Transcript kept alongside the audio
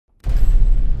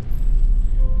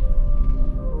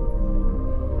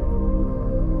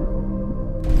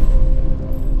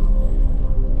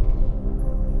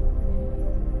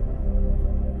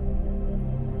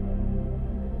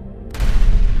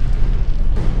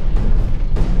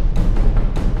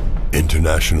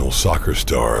international soccer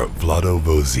star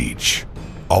Radojicic,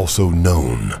 also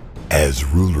known as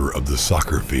ruler of the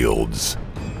soccer fields,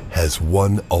 has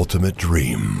one ultimate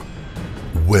dream: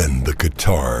 win the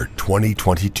Qatar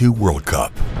 2022 World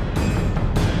Cup.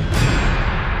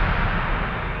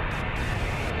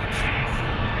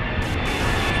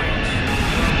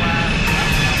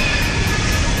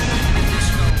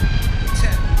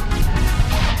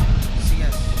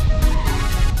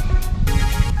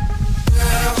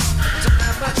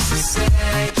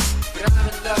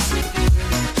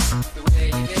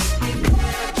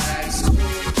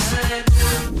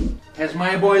 Has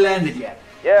my boy landed yet?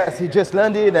 Yes, he just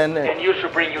landed and... And you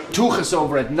should bring your tuches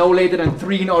over it no later than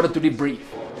 3 in order to debrief.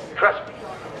 Trust me,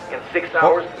 in 6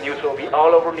 hours, news will be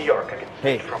all over New York.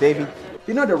 Hey, David.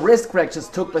 You know the risk Greg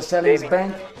just took by selling his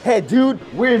bank? Hey, dude,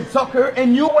 we're in soccer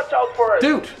and you watch out for us.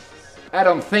 Dude, I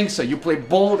don't think so. You play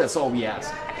ball, that's all we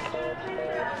ask.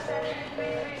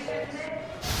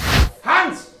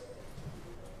 Hans!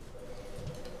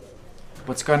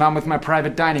 What's going on with my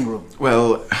private dining room?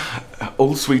 Well,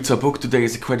 all suites are booked. Today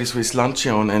is a Credit Suisse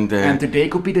luncheon and... And today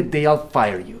could be the day I'll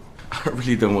fire you. I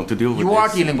really don't want to deal with this. You are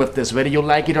dealing with this, whether you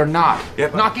like it or not. Yeah,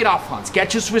 but... Knock it off, Hans.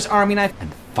 Get your Swiss Army knife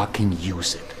and fucking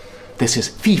use it. This is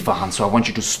FIFA, Hans, so I want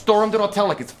you to storm the hotel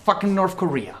like it's fucking North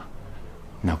Korea.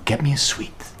 Now get me a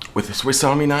suite. With a Swiss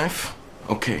Army knife?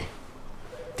 Okay.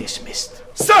 Dismissed.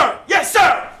 Sir! Yes,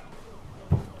 sir!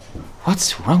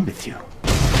 What's wrong with you?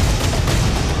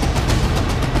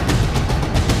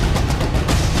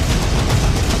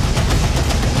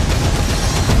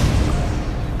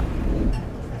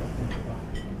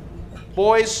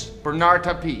 Boys, Bernard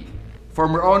Tapie,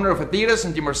 former owner of Adidas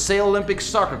and the Marseille Olympic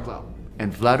Soccer Club.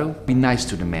 And Vlado, be nice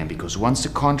to the man, because once the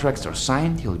contracts are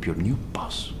signed, he'll be your new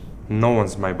boss. No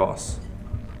one's my boss.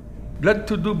 Glad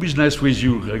to do business with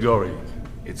you, Gregory.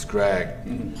 It's Greg.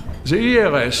 The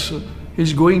ERS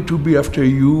is going to be after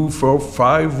you for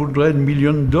 $500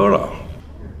 million.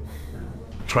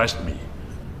 Trust me,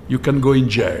 you can go in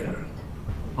jail,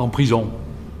 en prison.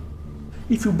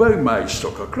 If you buy my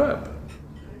soccer club,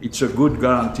 it's a good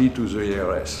guarantee to the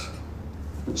ERS.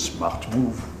 Smart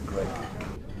move, Greg.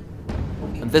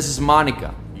 And this is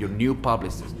Monica, your new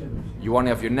publicist. You want to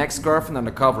have your next girlfriend on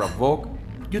the cover of Vogue?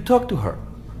 You talk to her.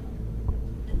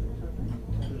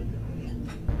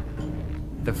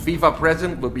 The FIFA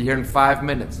president will be here in 5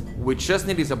 minutes. We just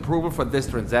need his approval for this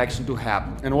transaction to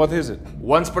happen. And what is it?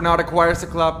 Once Bernard acquires the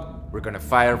club, we're gonna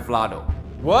fire Vlado.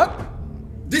 What?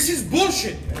 This is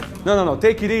bullshit! No,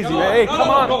 take it easy, man. Hey, come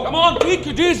on. Come on, take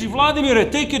it easy,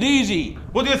 Vladimir, take it easy.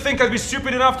 What do you think, I'd be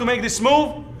stupid enough to make this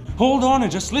move? Hold on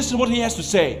and just listen what he has to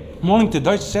say. Molim te,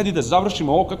 daj sedi da završimo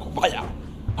ovo kako valja.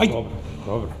 Hajde.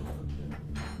 Dobro.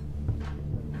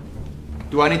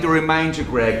 Do I need to remind you,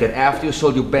 Greg, that after you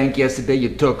sold your bank yesterday,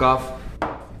 you took off?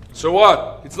 So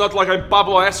what? It's not like I'm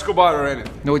Pablo Escobar or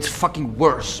anything. No, it's fucking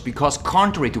worse, because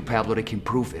contrary to Pablo, they can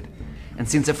prove it. And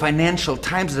since the Financial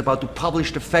Times is about to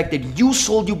publish the fact that you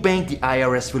sold your bank, the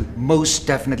IRS will most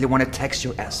definitely want to tax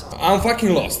your assets. I'm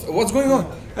fucking lost. What's going on?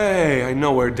 Hey, I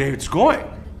know where David's going.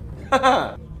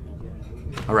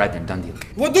 Alright then, done deal.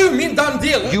 What do you mean done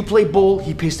deal? You play ball,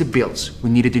 he pays the bills. We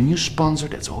needed a new sponsor,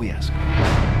 that's all we ask.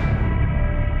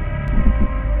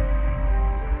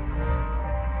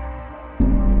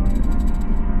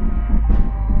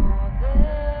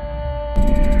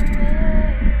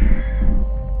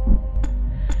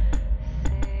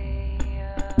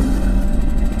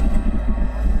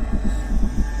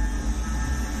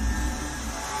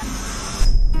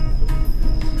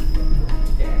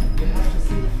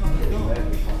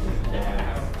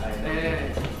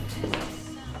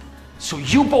 So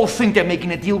you both think they're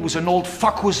making a deal with an old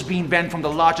fuck who's being banned from the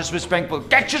largest Swiss bank will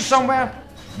get you somewhere?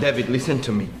 David, listen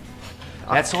to me.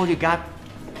 That's all you got?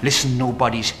 Listen,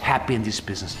 nobody's happy in this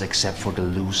business except for the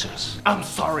losers. I'm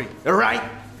sorry, alright?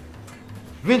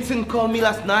 Vincent called me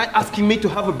last night asking me to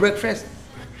have a breakfast.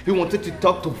 He wanted to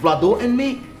talk to Vlado and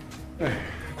me.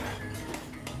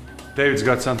 David's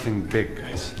got something big,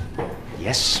 guys.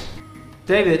 Yes?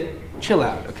 David, chill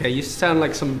out, okay? You sound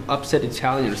like some upset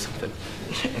Italian or something.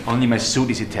 Only my suit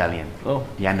is Italian. Oh.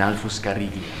 The Analfo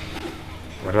Scariglia.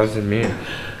 What does it mean?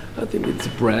 I think it's a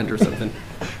brand or something.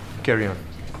 Carry on.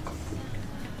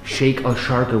 Sheikh Al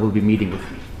Sharqa will be meeting with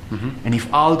me. And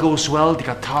if all goes well, the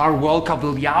Qatar World Cup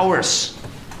will be ours.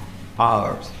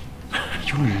 Ours.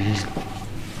 You need...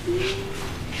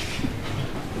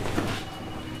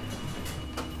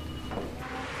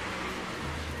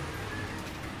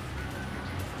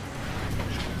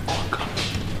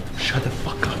 Shut the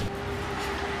fuck up.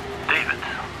 David.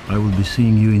 I will be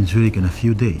seeing you in Zurich in a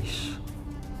few days.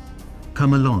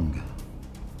 Come along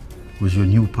with your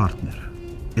new partner.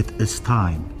 It is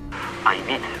time. I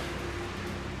need.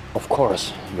 Of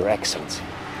course, Your Excellency.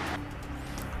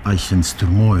 I sense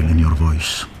turmoil in your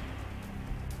voice.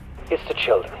 It's the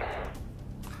children.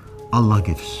 Allah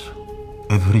gives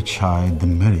every child the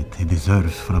merit he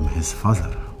deserves from his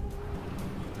father.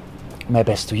 My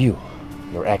best to you,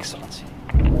 Your Excellency.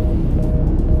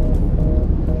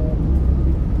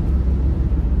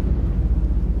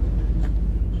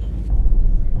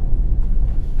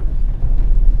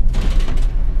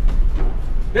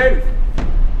 David!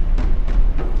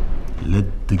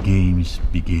 Let the games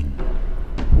begin.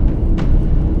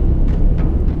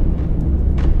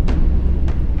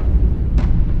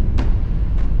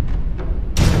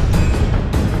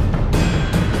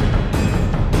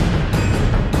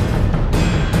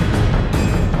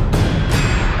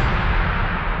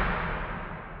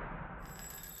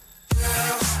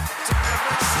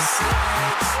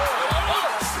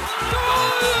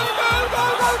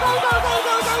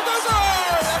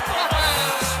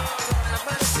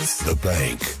 The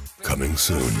Bank, coming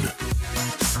soon.